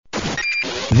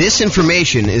This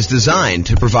information is designed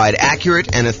to provide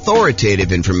accurate and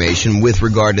authoritative information with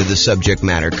regard to the subject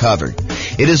matter covered.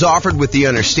 It is offered with the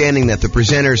understanding that the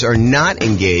presenters are not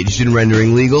engaged in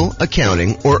rendering legal,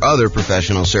 accounting, or other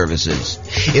professional services.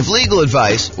 If legal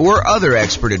advice or other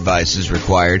expert advice is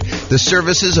required, the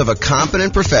services of a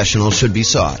competent professional should be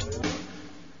sought.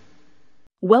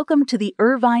 Welcome to the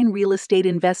Irvine Real Estate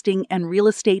Investing and Real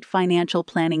Estate Financial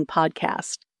Planning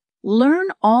Podcast. Learn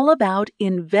all about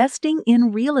investing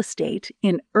in real estate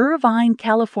in Irvine,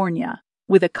 California,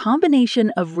 with a combination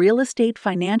of real estate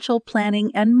financial planning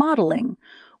and modeling,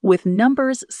 with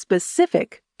numbers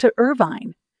specific to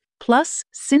Irvine, plus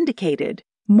syndicated,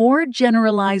 more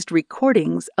generalized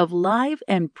recordings of live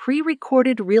and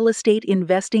pre-recorded real estate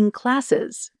investing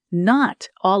classes, not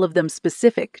all of them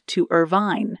specific to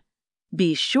Irvine.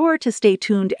 Be sure to stay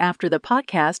tuned after the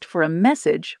podcast for a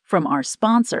message from our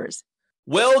sponsors.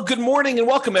 Well, good morning and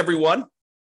welcome, everyone.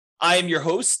 I am your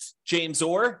host, James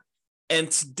Orr,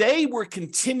 and today we're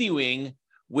continuing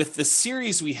with the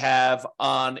series we have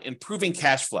on improving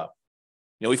cash flow.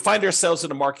 We find ourselves in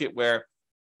a market where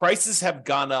prices have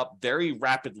gone up very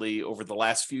rapidly over the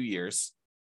last few years,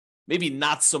 maybe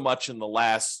not so much in the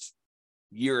last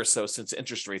year or so since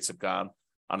interest rates have gone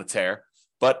on a tear,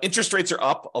 but interest rates are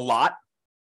up a lot,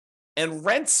 and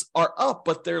rents are up,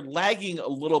 but they're lagging a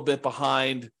little bit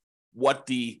behind what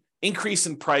the increase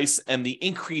in price and the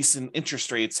increase in interest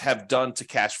rates have done to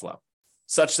cash flow,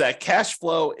 such that cash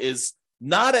flow is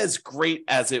not as great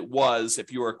as it was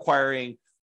if you were acquiring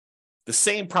the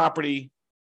same property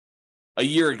a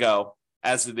year ago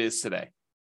as it is today.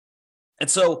 And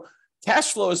so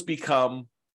cash flow has become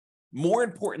more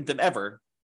important than ever,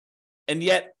 and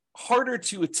yet harder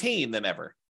to attain than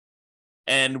ever.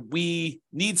 And we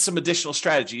need some additional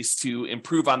strategies to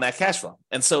improve on that cash flow.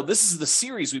 And so this is the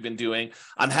series we've been doing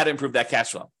on how to improve that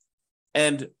cash flow.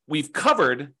 And we've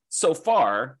covered so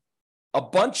far a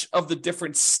bunch of the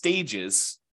different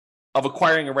stages of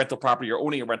acquiring a rental property or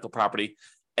owning a rental property.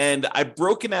 And I've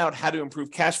broken out how to improve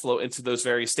cash flow into those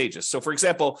various stages. So for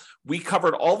example, we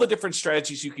covered all the different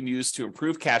strategies you can use to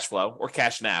improve cash flow or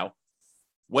cash now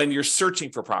when you're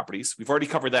searching for properties. We've already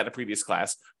covered that in a previous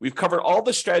class. We've covered all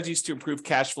the strategies to improve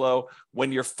cash flow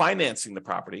when you're financing the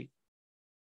property.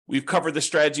 We've covered the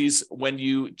strategies when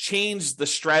you change the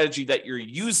strategy that you're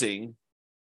using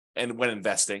and when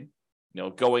investing,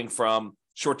 going from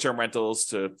short-term rentals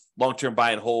to long-term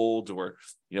buy and hold, or,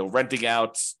 renting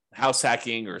out, house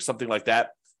hacking, or something like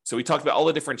that. So we talked about all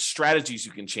the different strategies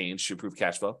you can change to improve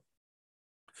cash flow.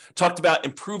 Talked about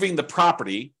improving the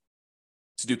property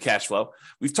to do cash flow.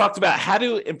 We've talked about how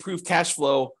to improve cash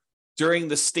flow during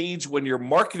the stage when you're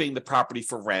marketing the property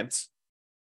for rent.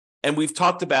 And we've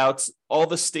talked about all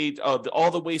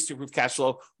the ways to improve cash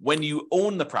flow when you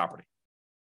own the property.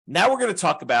 Now we're going to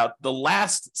talk about the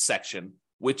last section,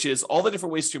 which is all the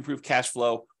different ways to improve cash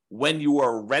flow when you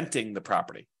are renting the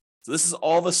property. So this is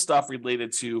all the stuff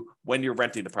related to when you're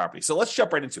renting the property. So let's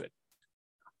jump right into it.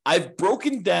 I've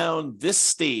broken down this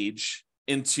stage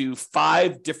into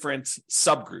 5 different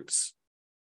subgroups.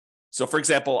 So for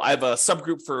example, I have a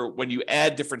subgroup for when you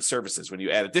add different services, when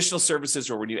you add additional services,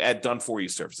 or when you add done for you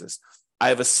services. I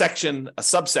have a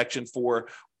subsection for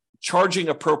charging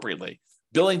appropriately,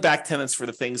 billing back tenants for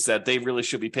the things that they really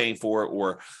should be paying for,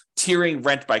 or tiering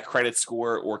rent by credit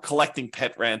score, or collecting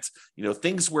pet rent,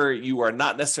 things where you are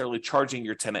not necessarily charging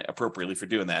your tenant appropriately for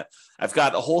doing that. I've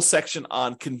got a whole section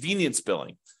on convenience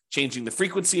billing, changing the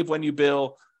frequency of when you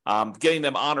bill, getting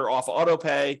them on or off auto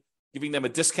pay, giving them a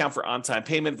discount for on-time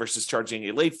payment versus charging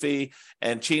a late fee,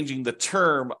 and changing the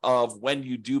term of when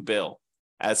you do bill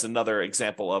as another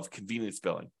example of convenience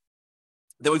billing.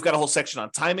 Then we've got a whole section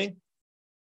on timing,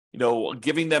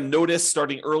 giving them notice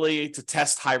starting early to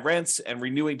test high rents and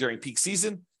renewing during peak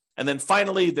season. And then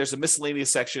finally, there's a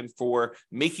miscellaneous section for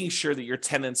making sure that your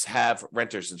tenants have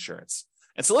renter's insurance.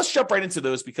 And so let's jump right into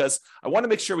those because I want to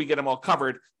make sure we get them all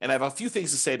covered, and I have a few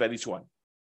things to say about each one.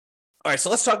 All right,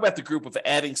 so let's talk about the group of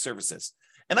adding services.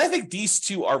 And I think these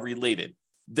two are related.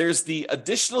 There's the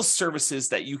additional services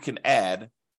that you can add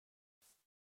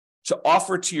to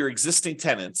offer to your existing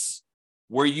tenants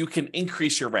where you can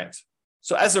increase your rent.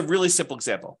 So as a really simple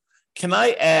example, can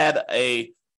I add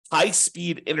a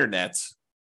high-speed internet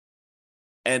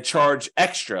and charge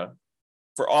extra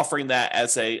for offering that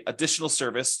as an additional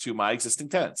service to my existing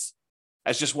tenants?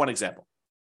 As just one example.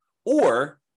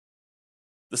 Or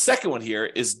the second one here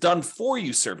is done for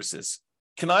you services.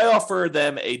 Can I offer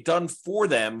them a done for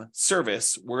them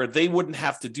service where they wouldn't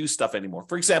have to do stuff anymore?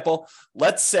 For example,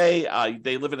 let's say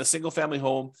they live in a single family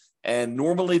home And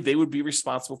normally they would be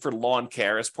responsible for lawn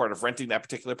care as part of renting that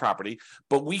particular property.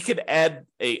 But we could add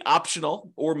a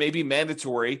optional or maybe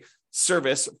mandatory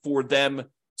service for them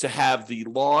to have the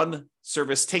lawn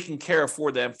service taken care of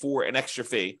for them for an extra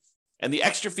fee. And the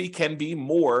extra fee can be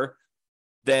more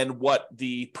than what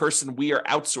the person we are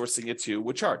outsourcing it to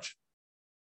would charge.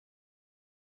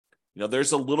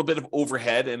 There's a little bit of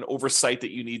overhead and oversight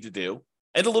that you need to do,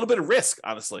 and a little bit of risk,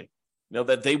 honestly,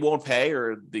 that they won't pay,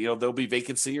 or there'll be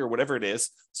vacancy or whatever it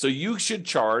is. So you should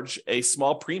charge a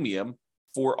small premium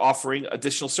for offering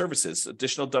additional services,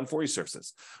 additional done-for-you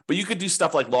services. But you could do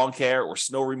stuff like lawn care or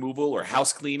snow removal or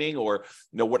house cleaning or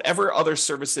whatever other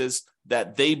services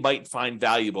that they might find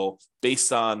valuable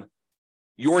based on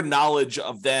your knowledge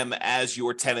of them as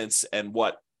your tenants and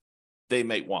what they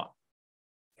might want.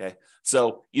 Okay,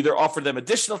 so either offer them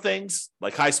additional things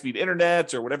like high-speed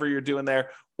internet or whatever you're doing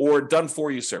there, or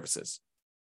done-for-you services.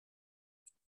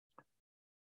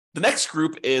 The next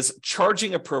group is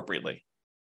charging appropriately.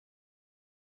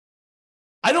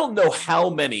 I don't know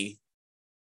how many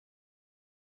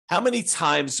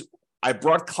times I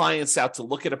brought clients out to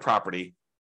look at a property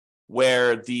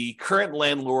where the current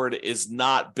landlord is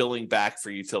not billing back for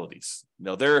utilities.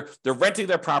 They're renting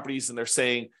their properties and they're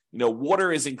saying,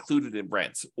 water is included in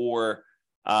rent, or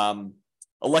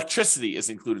electricity is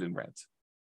included in rent,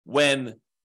 when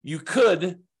you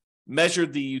could measure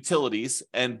the utilities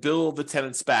and bill the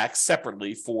tenants back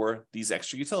separately for these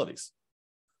extra utilities.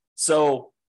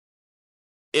 So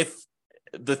if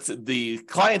the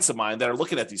clients of mine that are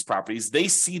looking at these properties, they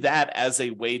see that as a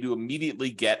way to immediately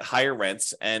get higher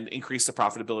rents and increase the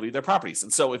profitability of their properties.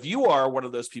 And so if you are one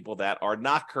of those people that are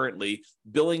not currently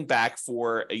billing back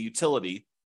for a utility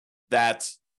that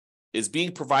is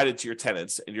being provided to your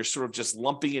tenants, and you're sort of just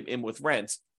lumping it in with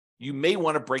rent, you may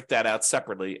want to break that out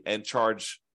separately and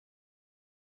charge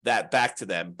that back to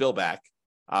them, bill back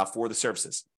for the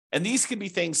services. And these can be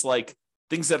things like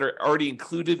things that are already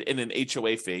included in an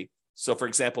HOA fee. So, for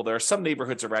example, there are some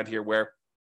neighborhoods around here where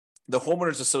the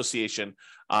homeowners association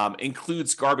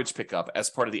includes garbage pickup as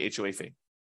part of the HOA fee.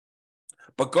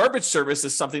 But garbage service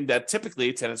is something that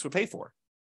typically tenants would pay for.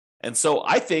 And so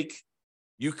I think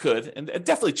you could, and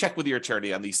definitely check with your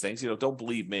attorney on these things, don't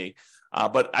believe me,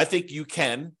 but I think you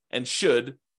can and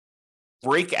should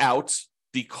break out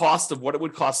the cost of what it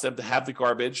would cost them to have the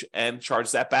garbage and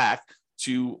charge that back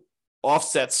to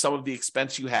offset some of the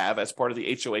expense you have as part of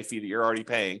the HOA fee that you're already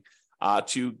paying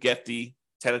to get the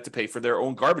tenant to pay for their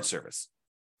own garbage service.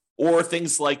 Or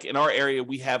things like in our area,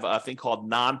 we have a thing called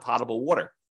non-potable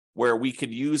water, where we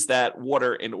can use that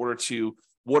water in order to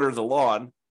water the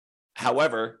lawn.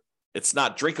 However, it's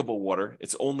not drinkable water.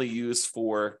 It's only used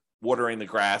for watering the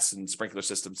grass and sprinkler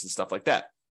systems and stuff like that.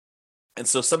 And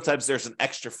so sometimes there's an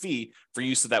extra fee for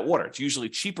use of that water. It's usually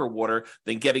cheaper water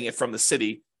than getting it from the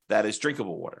city that is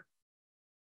drinkable water.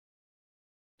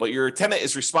 But your tenant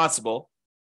is responsible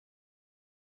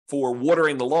for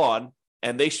watering the lawn,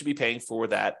 and they should be paying for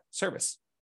that service.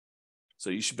 So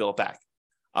you should bill it back.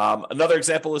 Another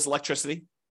example is electricity.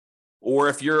 Or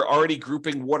if you're already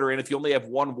grouping water in, if you only have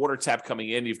one water tap coming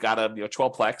in, you've got a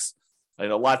 12-plex. A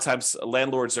lot of times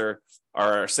landlords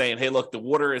are saying, hey, look, the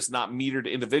water is not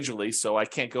metered individually, so I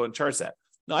can't go and charge that.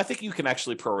 No, I think you can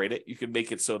actually prorate it. You can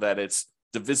make it so that it's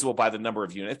divisible by the number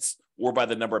of units or by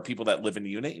the number of people that live in the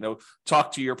unit.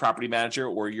 Talk to your property manager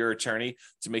or your attorney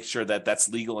to make sure that that's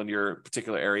legal in your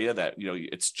particular area, that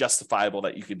it's justifiable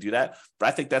that you can do that. But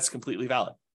I think that's completely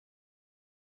valid.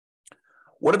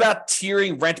 What about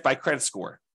tiering rent by credit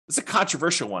score? It's a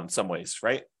controversial one in some ways,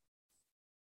 right?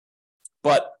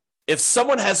 But if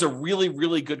someone has a really,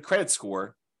 really good credit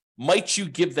score, might you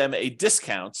give them a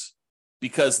discount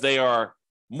because they are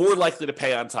more likely to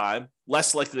pay on time,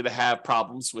 less likely to have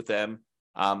problems with them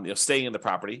staying in the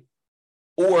property?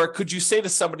 Or could you say to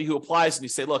somebody who applies and you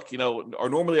say, look, or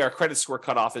normally our credit score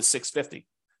cutoff is 650. If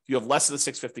you have less than a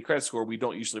 650 credit score, we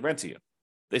don't usually rent to you.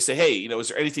 They say, hey, is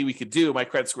there anything we could do? My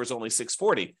credit score is only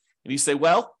 640. And you say,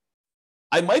 well,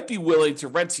 I might be willing to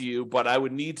rent to you, but I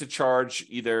would need to charge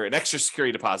either an extra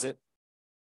security deposit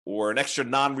or an extra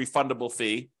non-refundable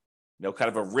fee, kind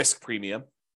of a risk premium,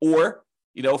 or,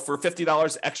 for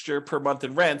 $50 extra per month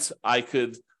in rent, I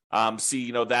could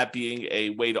see, that being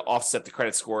a way to offset the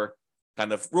credit score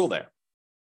kind of rule there.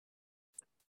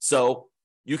 So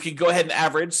you can go ahead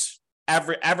and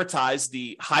advertise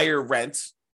the higher rent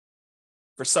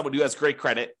for someone who has great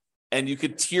credit, and you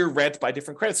could tier rent by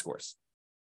different credit scores.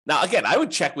 Now, again, I would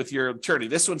check with your attorney.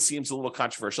 This one seems a little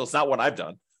controversial. It's not one I've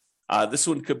done. This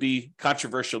one could be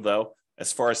controversial, though,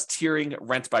 as far as tiering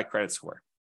rent by credit score.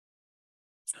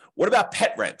 What about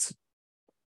pet rent?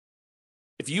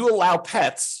 If you allow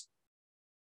pets,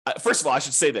 First of all, I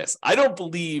should say this. I don't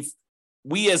believe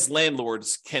we as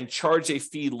landlords can charge a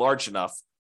fee large enough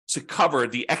to cover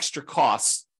the extra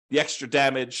costs, the extra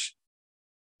damage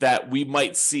that we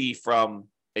might see from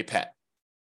a pet.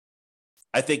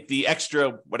 I think the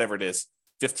extra, whatever it is,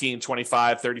 $15,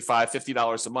 $25, $35,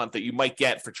 $50 a month that you might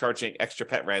get for charging extra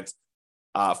pet rent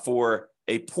for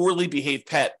a poorly behaved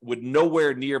pet would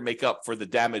nowhere near make up for the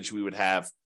damage we would have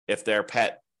if their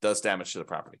pet does damage to the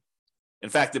property. In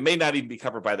fact, it may not even be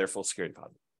covered by their full security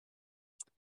deposit.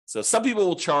 So some people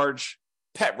will charge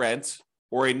pet rent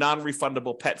or a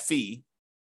non-refundable pet fee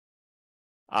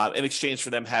in exchange for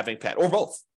them having pet, or both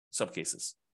in some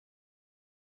cases.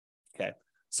 Okay,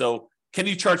 so can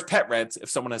you charge pet rent if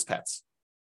someone has pets?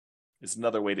 Is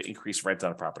another way to increase rent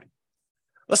on a property.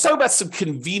 Let's talk about some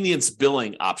convenience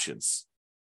billing options.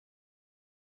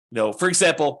 For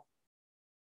example,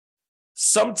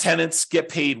 some tenants get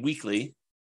paid weekly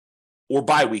or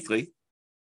bi-weekly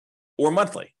or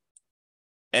monthly.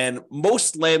 And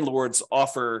most landlords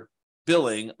offer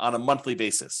billing on a monthly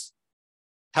basis.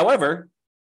 However,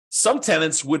 some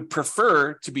tenants would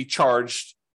prefer to be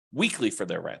charged weekly for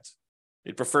their rent.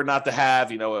 They'd prefer not to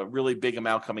have, a really big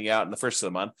amount coming out in the first of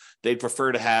the month. They'd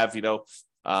prefer to have,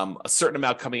 a certain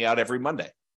amount coming out every Monday.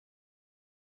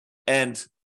 And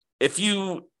if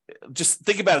you just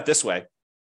think about it this way,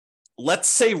 let's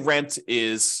say rent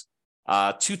is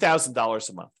 $2,000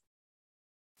 a month.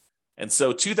 And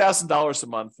so $2,000 a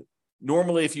month,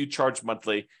 normally if you charge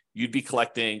monthly, you'd be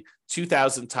collecting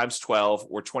 $2,000 times 12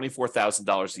 or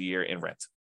 $24,000 a year in rent.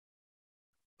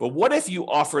 But what if you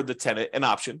offer the tenant an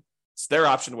option? It's their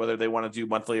option whether they want to do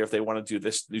monthly or if they want to do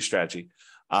this new strategy.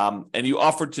 And you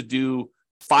offered to do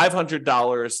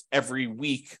 $500 every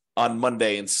week on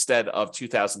Monday instead of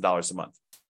 $2,000 a month.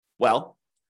 Well,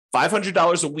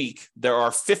 $500 a week, there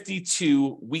are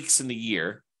 52 weeks in the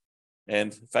year.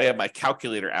 And if I have my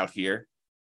calculator out here,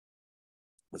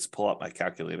 let's pull up my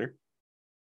calculator.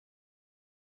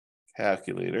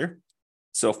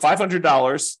 So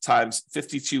 $500 times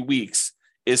 52 weeks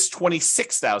is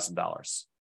 $26,000.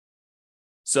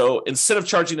 So instead of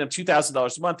charging them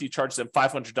 $2,000 a month, you charge them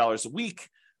 $500 a week.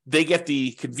 They get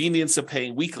the convenience of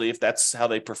paying weekly if that's how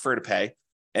they prefer to pay.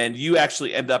 And you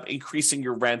actually end up increasing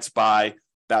your rent by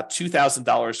about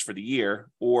 $2,000 for the year,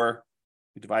 or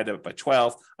you divide it by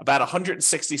 12, about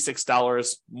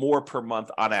 $166 more per month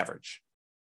on average.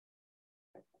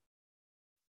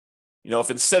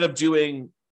 If instead of doing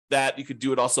that, you could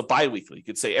do it also bi-weekly. You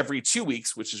could say every 2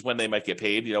 weeks, which is when they might get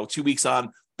paid, 2 weeks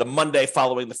on the Monday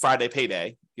following the Friday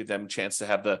payday, give them a chance to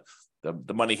have the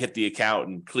money hit the account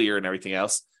and clear and everything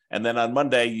else. And then on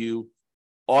Monday, you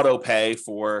auto pay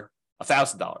for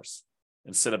 $1,000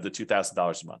 instead of the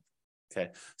 $2,000 a month. Okay,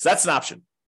 so that's an option.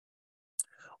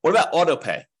 What about auto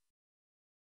pay?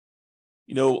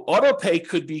 Auto pay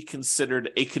could be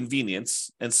considered a convenience.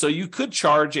 And so you could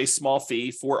charge a small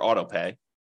fee for auto pay.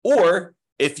 Or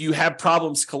if you have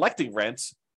problems collecting rent,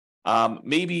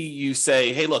 maybe you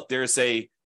say, hey, look, there's a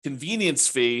convenience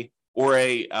fee or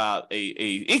a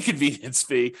inconvenience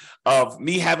fee of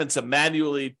me having to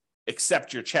manually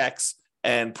accept your checks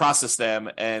and process them.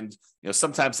 And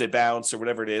sometimes they bounce or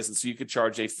whatever it is. And so you could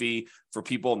charge a fee for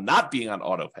people not being on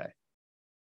auto pay.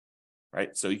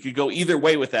 Right. So you could go either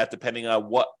way with that, depending on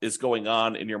what is going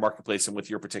on in your marketplace and with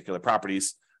your particular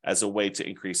properties as a way to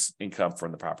increase income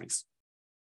from the properties.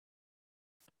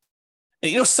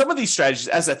 And, some of these strategies,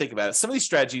 as I think about it, some of these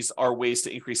strategies are ways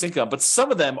to increase income, but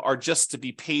some of them are just to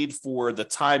be paid for the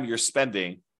time you're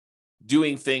spending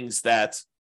doing things that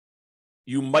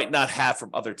you might not have from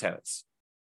other tenants.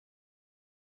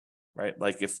 Right?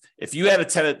 Like if you had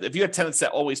tenants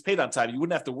that always paid on time, you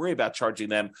wouldn't have to worry about charging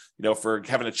them, for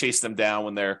having to chase them down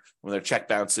when their check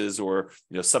bounces or,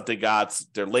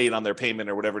 they're late on their payment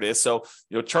or whatever it is. So,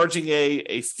 charging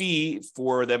a fee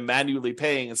for them manually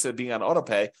paying instead of being on auto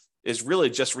pay is really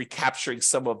just recapturing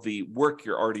some of the work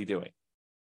you're already doing.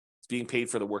 It's being paid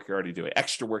for the work you're already doing,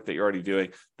 extra work that you're already doing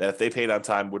that if they paid on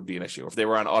time wouldn't be an issue. If they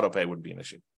were on auto pay, wouldn't be an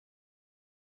issue.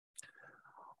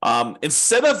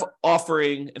 Instead of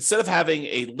having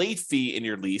a late fee in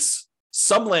your lease,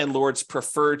 some landlords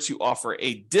prefer to offer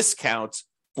a discount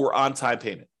for on-time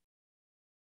payment.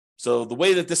 So the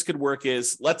way that this could work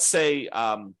is, let's say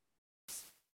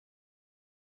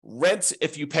rent,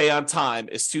 if you pay on time,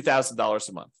 is $2,000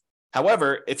 a month.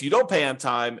 However, if you don't pay on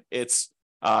time, it's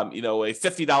a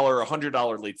 $50 or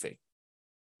 $100 late fee.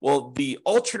 Well, the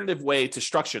alternative way to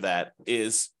structure that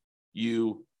is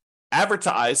you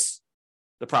advertise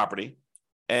the property,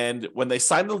 and when they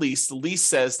sign the lease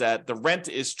says that the rent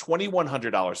is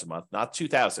 $2,100 a month, not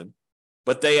 $2,000,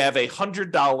 but they have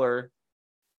 $100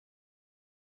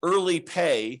 early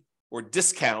pay or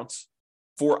discount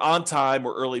for on-time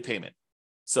or early payment.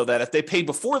 So that if they pay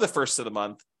before the first of the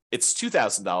month, it's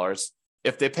 $2,000.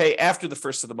 If they pay after the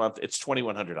first of the month, it's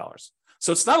 $2,100.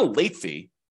 So it's not a late fee.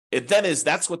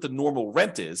 That's what the normal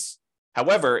rent is.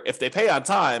 However, if they pay on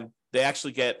time, they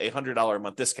actually get a $100 a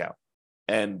month discount.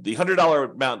 And the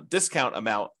 $100 discount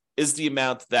amount is the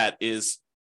amount that is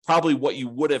probably what you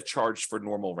would have charged for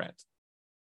normal rent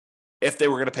if they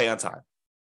were going to pay on time.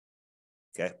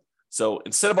 Okay. So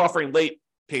instead of offering late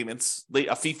payments,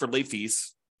 a fee for late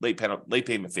fees, late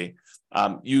payment fee,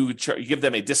 you give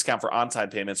them a discount for on-time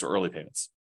payments or early payments.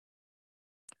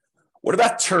 What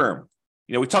about term?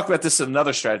 We talked about this in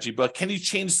another strategy, but can you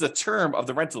change the term of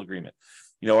the rental agreement?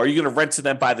 Are you going to rent to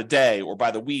them by the day or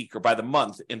by the week or by the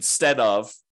month instead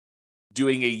of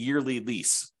doing a yearly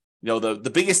lease?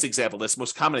 The biggest example, this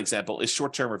most common example, is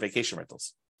short-term or vacation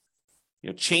rentals.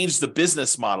 Change the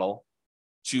business model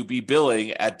to be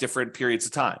billing at different periods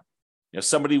of time.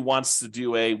 Somebody wants to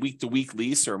do a week-to-week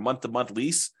lease or a month-to-month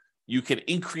lease, you can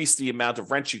increase the amount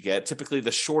of rent you get. Typically,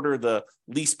 the shorter the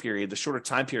lease period, the shorter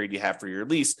time period you have for your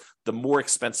lease, the more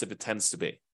expensive it tends to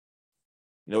be.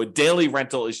 A daily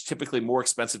rental is typically more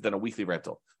expensive than a weekly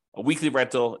rental. A weekly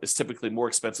rental is typically more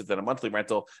expensive than a monthly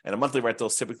rental, and a monthly rental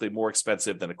is typically more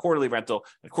expensive than a quarterly rental,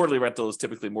 and a quarterly rental is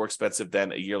typically more expensive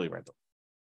than a yearly rental.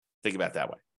 Think about it that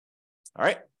way. All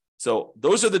right? So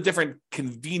those are the different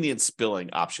convenience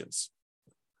billing options.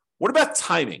 What about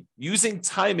timing? Using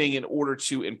timing in order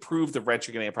to improve the rent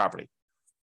you're getting at property.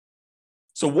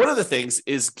 So one of the things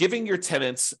is giving your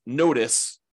tenants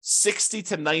notice 60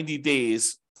 to 90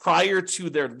 days prior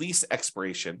to their lease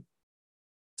expiration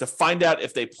to find out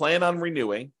if they plan on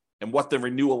renewing and what the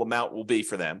renewal amount will be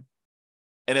for them.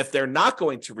 And if they're not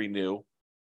going to renew,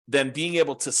 then being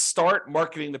able to start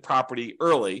marketing the property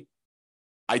early,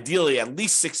 ideally at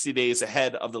least 60 days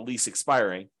ahead of the lease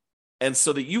expiring, and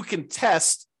so that you can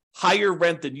test higher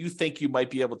rent than you think you might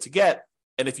be able to get.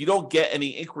 And if you don't get any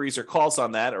inquiries or calls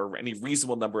on that, or any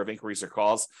reasonable number of inquiries or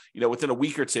calls, within a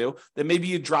week or two, then maybe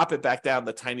you drop it back down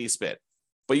the tiniest bit.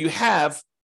 But you have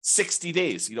 60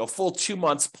 days, full 2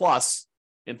 months plus,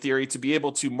 in theory, to be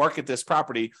able to market this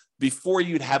property before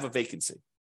you'd have a vacancy.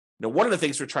 One of the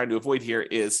things we're trying to avoid here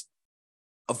is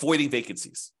avoiding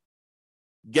vacancies.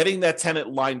 Getting that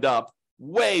tenant lined up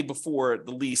way before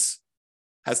the lease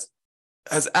has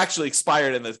actually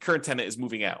expired and the current tenant is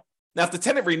moving out. Now, if the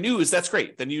tenant renews, that's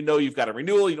great. Then you've got a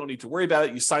renewal. You don't need to worry about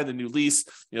it. You sign the new lease,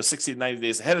 60 to 90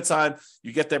 days ahead of time.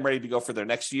 You get them ready to go for their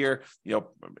next year.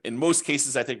 In most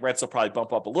cases, I think rents will probably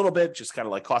bump up a little bit, just kind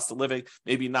of like cost of living,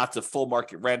 maybe not to full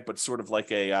market rent, but sort of like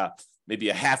maybe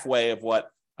a halfway of what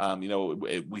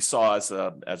we saw as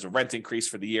a rent increase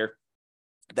for the year.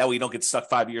 That way you don't get stuck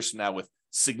 5 years from now with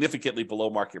significantly below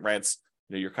market rents.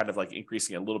 You're kind of like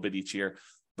increasing a little bit each year.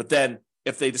 But then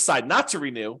if they decide not to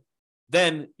renew,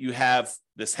 then you have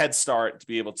this head start to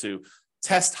be able to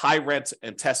test high rent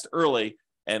and test early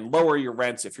and lower your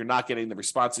rents if you're not getting the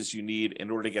responses you need in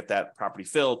order to get that property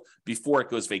filled before it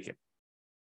goes vacant.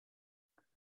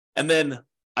 And then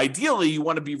ideally, you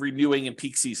want to be renewing in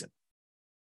peak season.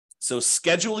 So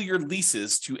schedule your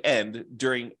leases to end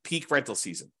during peak rental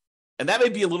season. And that may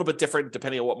be a little bit different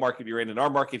depending on what market you're in. In our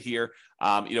market here,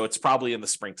 it's probably in the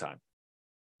springtime,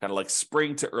 kind of like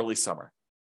spring to early summer,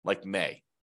 like May.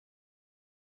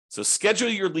 So schedule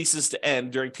your leases to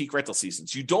end during peak rental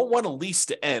seasons. You don't want a lease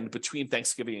to end between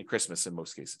Thanksgiving and Christmas in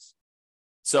most cases.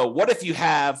 So what if you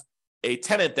have a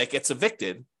tenant that gets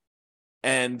evicted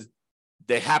and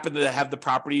they happen to have the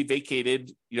property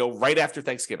vacated, right after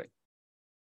Thanksgiving?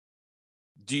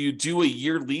 Do you do a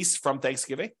year lease from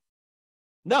Thanksgiving?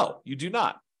 No, you do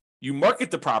not. You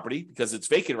market the property because it's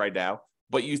vacant right now,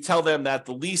 but you tell them that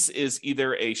the lease is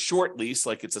either a short lease,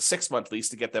 like it's a 6-month lease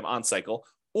to get them on cycle,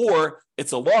 or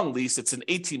it's a long lease, it's an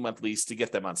 18-month lease to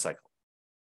get them on cycle.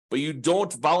 But you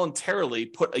don't voluntarily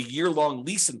put a year-long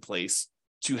lease in place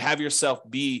to have yourself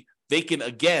be vacant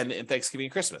again in Thanksgiving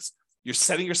and Christmas. You're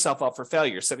setting yourself up for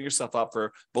failure. You're setting yourself up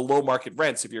for below market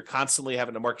rents if you're constantly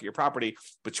having to market your property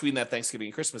between that Thanksgiving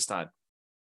and Christmas time.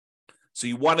 So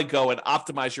you want to go and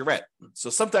optimize your rent. So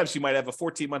sometimes you might have a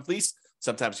 14-month lease.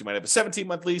 Sometimes you might have a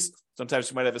 17-month lease. Sometimes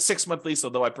you might have a 6-month lease,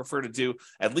 although I prefer to do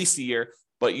at least a year.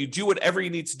 But you do whatever you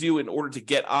need to do in order to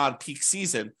get on peak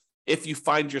season if you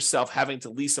find yourself having to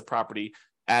lease a property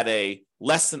at a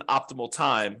less than optimal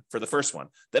time for the first one.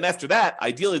 Then after that,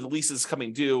 ideally the lease is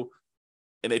coming due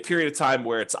in a period of time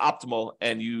where it's optimal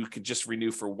and you can just renew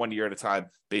for 1 year at a time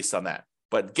based on that.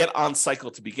 But get on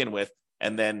cycle to begin with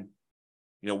and then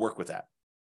work with that.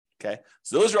 Okay.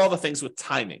 So those are all the things with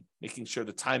timing, making sure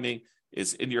the timing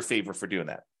is in your favor for doing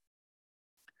that.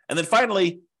 And then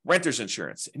finally, renter's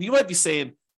insurance. And you might be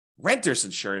saying, Renter's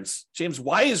insurance. James,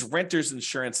 why is renter's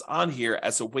insurance on here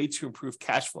as a way to improve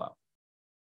cash flow?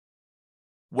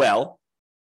 Well,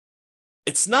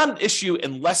 it's not an issue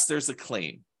unless there's a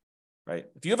claim, right?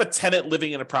 If you have a tenant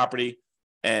living in a property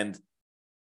and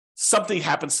something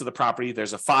happens to the property,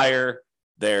 there's a fire,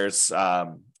 there's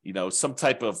some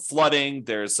type of flooding,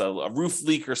 there's a roof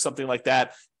leak or something like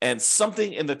that, and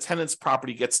something in the tenant's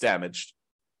property gets damaged,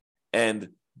 and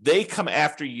they come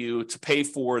after you to pay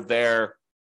for their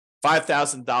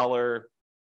 $5,000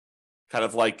 kind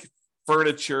of like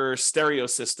furniture stereo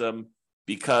system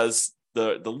because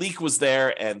the leak was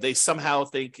there and they somehow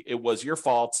think it was your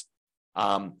fault.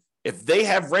 If they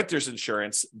have renter's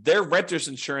insurance, their renter's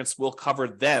insurance will cover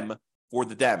them for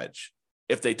the damage.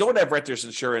 If they don't have renter's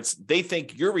insurance, they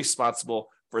think you're responsible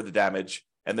for the damage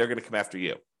and they're going to come after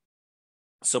you.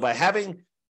 So by having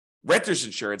renter's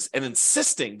insurance and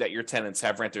insisting that your tenants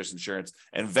have renter's insurance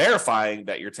and verifying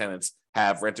that your tenants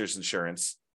have renter's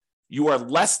insurance, you are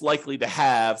less likely to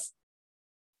have,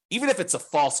 even if it's a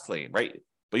false claim, right?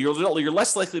 But you're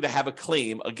less likely to have a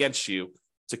claim against you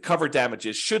to cover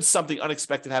damages should something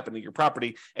unexpected happen to your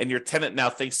property and your tenant now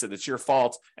thinks that it's your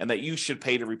fault and that you should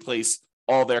pay to replace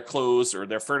all their clothes or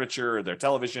their furniture or their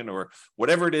television or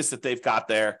whatever it is that they've got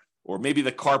there. Or maybe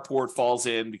the carport falls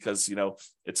in because,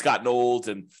 it's gotten old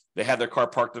and they had their car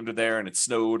parked under there and it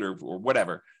snowed or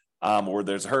whatever, or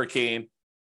there's a hurricane.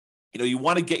 You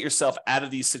want to get yourself out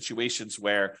of these situations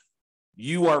where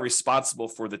you are responsible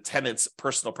for the tenant's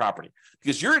personal property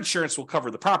because your insurance will cover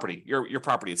the property, your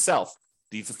property itself,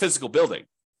 the physical building.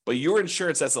 But your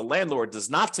insurance as a landlord does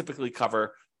not typically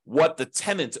cover what the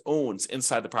tenant owns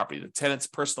inside the property, the tenant's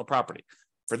personal property.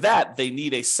 For that, they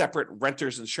need a separate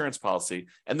renter's insurance policy,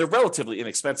 and they're relatively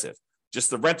inexpensive. Just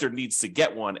the renter needs to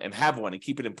get one and have one and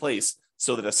keep it in place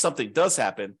so that if something does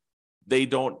happen, they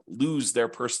don't lose their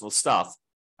personal stuff.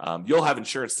 You'll have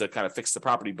insurance to kind of fix the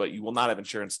property, but you will not have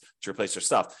insurance to replace their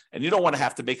stuff. And you don't want to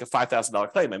have to make a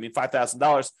 $5,000 claim. I mean,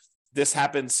 $5,000, this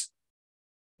happens,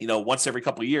 once every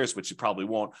couple of years, which it probably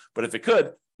won't. But if it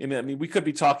could, we could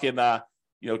be talking,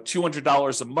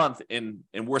 $200 a month in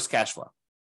worst cash flow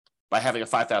by having a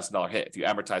 $5,000 hit if you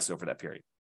amortize it over that period.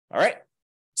 All right.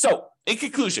 So in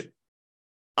conclusion,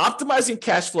 optimizing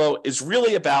cash flow is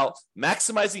really about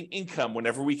maximizing income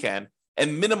whenever we can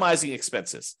and minimizing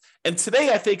expenses. And today,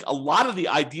 I think a lot of the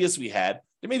ideas we had,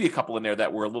 there may be a couple in there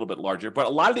that were a little bit larger, but a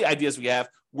lot of the ideas we have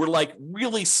were like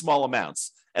really small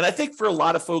amounts. And I think for a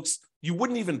lot of folks, you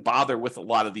wouldn't even bother with a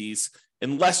lot of these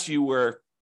unless you were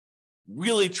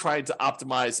really trying to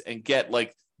optimize and get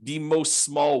like the most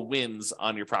small wins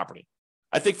on your property.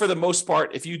 I think for the most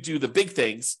part, if you do the big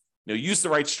things, use the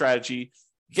right strategy,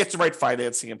 get the right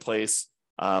financing in place,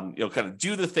 kind of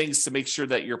do the things to make sure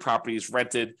that your property is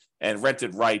rented and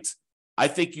rented right. I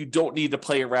think you don't need to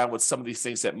play around with some of these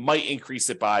things that might increase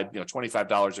it by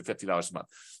 $25 or $50 a month.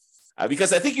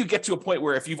 Because I think you get to a point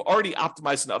where if you've already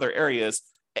optimized in other areas,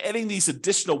 adding these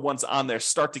additional ones on there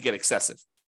start to get excessive.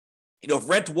 If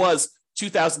rent was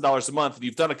 $2,000 a month, and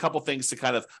you've done a couple things to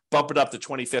kind of bump it up to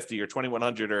 $2,050 or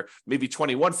 $2,100 or maybe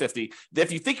 $2,150,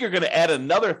 if you think you're going to add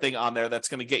another thing on there that's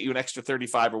going to get you an extra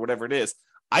 $35 or whatever it is,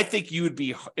 I think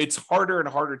it's harder and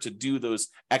harder to do those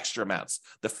extra amounts.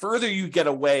 The further you get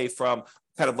away from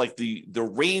kind of like the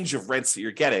range of rents that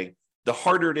you're getting, the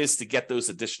harder it is to get those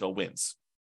additional wins,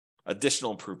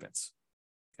 additional improvements.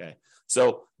 Okay.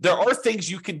 So there are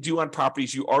things you can do on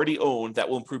properties you already own that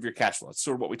will improve your cash flow. It's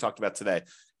sort of what we talked about today.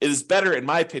 It is better, in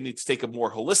my opinion, to take a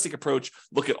more holistic approach,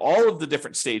 look at all of the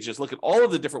different stages, look at all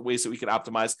of the different ways that we can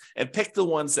optimize, and pick the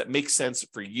ones that make sense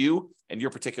for you and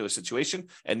your particular situation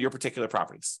and your particular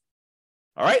properties.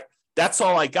 All right. That's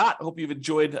all I got. I hope you've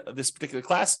enjoyed this particular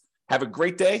class. Have a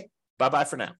great day. Bye-bye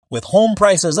for now. With home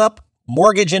prices up,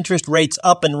 mortgage interest rates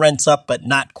up, and rents up, but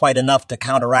not quite enough to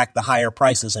counteract the higher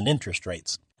prices and interest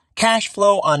rates. Cash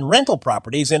flow on rental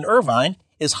properties in Irvine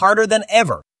is harder than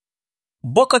ever.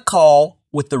 Book a call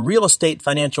with the Real Estate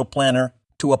Financial Planner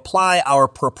to apply our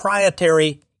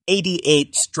proprietary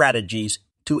 88 strategies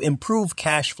to improve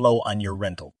cash flow on your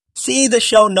rental. See the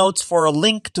show notes for a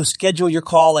link to schedule your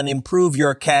call and improve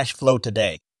your cash flow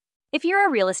today. If you're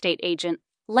a real estate agent,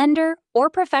 lender, or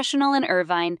professional in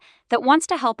Irvine that wants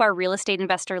to help our real estate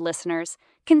investor listeners,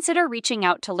 consider reaching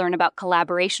out to learn about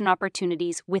collaboration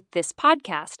opportunities with this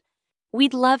podcast.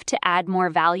 We'd love to add more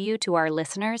value to our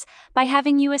listeners by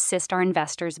having you assist our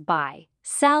investors buy,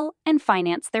 sell, and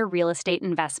finance their real estate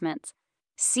investments.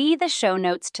 See the show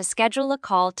notes to schedule a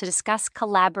call to discuss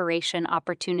collaboration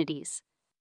opportunities.